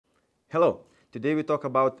Hello, today we talk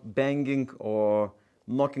about banging or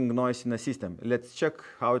knocking noise in a system. Let's check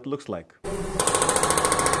how it looks like.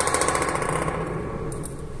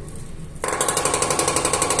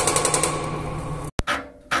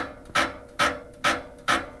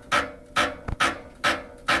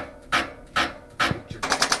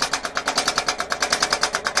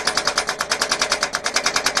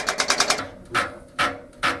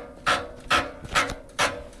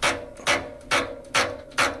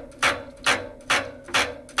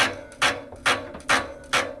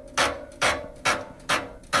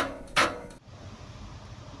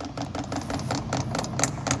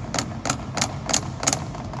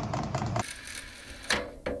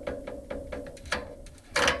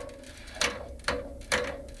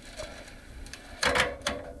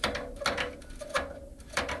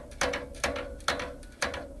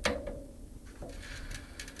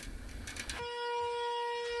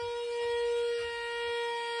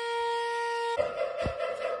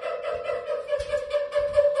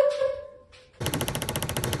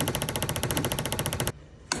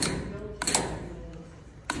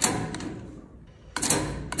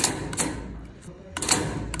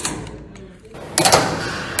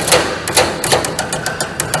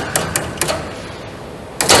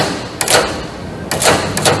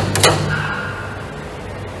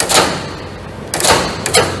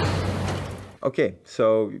 Okay,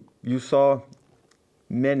 so you saw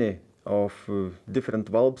many of different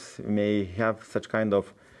valves may have such kind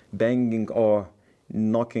of banging or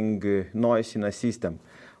knocking noise in a system.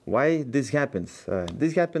 Why this happens?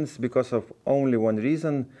 This happens because of only one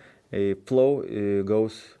reason: a flow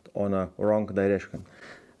goes on a wrong direction.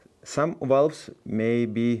 Some valves may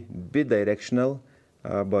be bidirectional,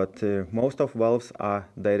 but most of valves are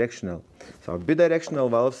directional. So bidirectional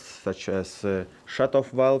valves, such as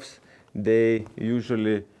shut-off valves, they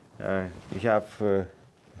usually have a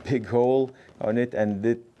big hole on it, and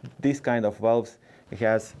this kind of valves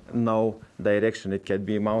has no direction. It can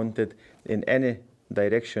be mounted in any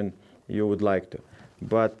direction you would like to.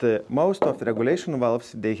 But most of the regulation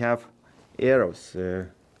valves, they have arrows.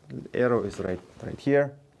 Arrow is right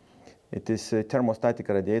here. It is a thermostatic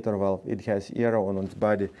radiator valve. It has arrow on its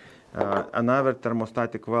body. Another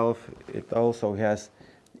thermostatic valve, it also has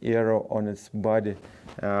arrow on its body.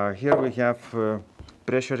 Here we have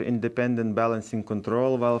pressure independent balancing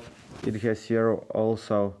control valve. It has arrow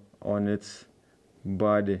also on its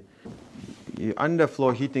body.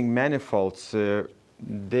 Underflow heating manifolds,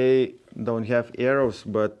 they don't have arrows,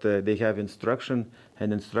 but they have instruction,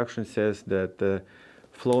 and instruction says that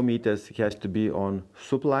flow meters has to be on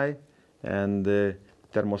supply, and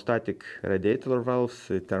thermostatic radiator valves,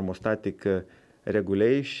 thermostatic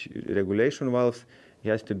regulation valves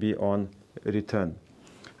has to be on return.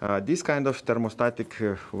 These kind of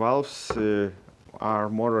thermostatic valves are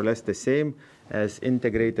more or less the same as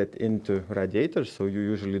integrated into radiators, so you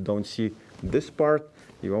usually don't see this part,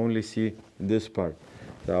 you only see this part.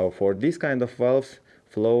 So for these kind of valves,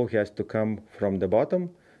 flow has to come from the bottom,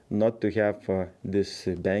 not to have this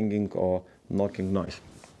banging or knocking noise.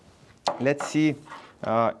 Let's see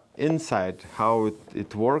inside how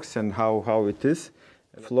it works and how it is.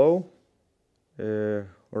 Flow,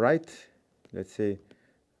 right, let's say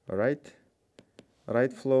right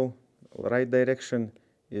flow, right direction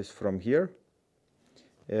is from here.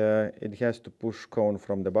 It has to push cone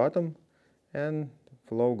from the bottom, and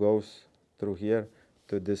flow goes through here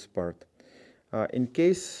to this part. In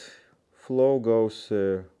case flow goes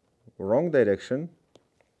wrong direction,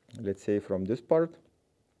 let's say from this part,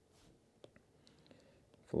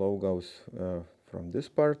 flow goes from this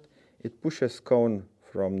part, it pushes cone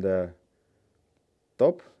from the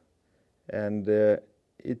top, and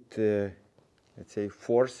it let's say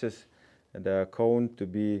forces the cone to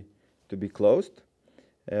be closed,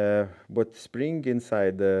 but spring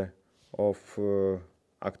inside of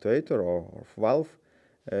actuator or valve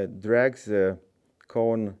drags the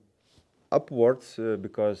cone upwards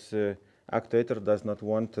because actuator does not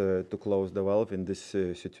want to close the valve in this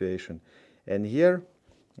situation. And here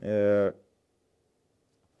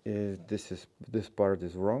this part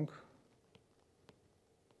is wrong.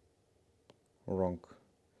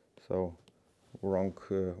 So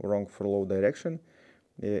wrong flow direction.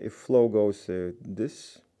 If flow goes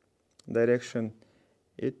this direction,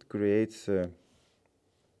 it creates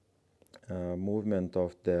movement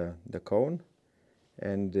of the cone,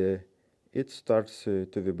 and it starts to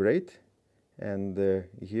vibrate, and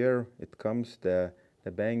here it comes the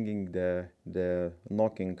banging, the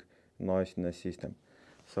knocking noise in the system.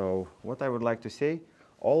 So what I would like to say,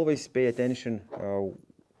 always pay attention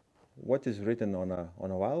what is written on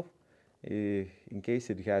a valve. In case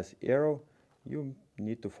it has arrow, you you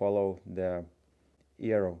need to follow the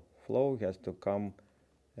arrow. Flow has to come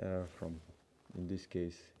from, in this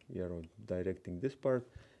case, arrow directing this part,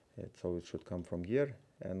 so it should come from here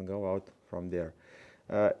and go out from there.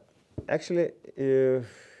 Actually,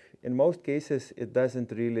 in most cases, it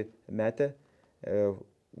doesn't really matter.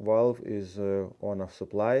 Valve is on a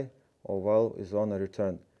supply or valve is on a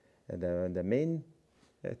return. And the main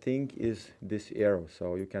thing is this arrow.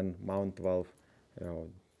 So you can mount valve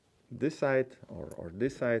this side or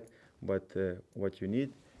this side, but what you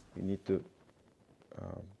need to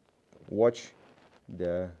watch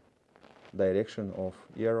the direction of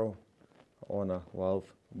arrow on a valve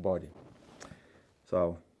body.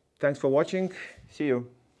 So thanks for watching. See you.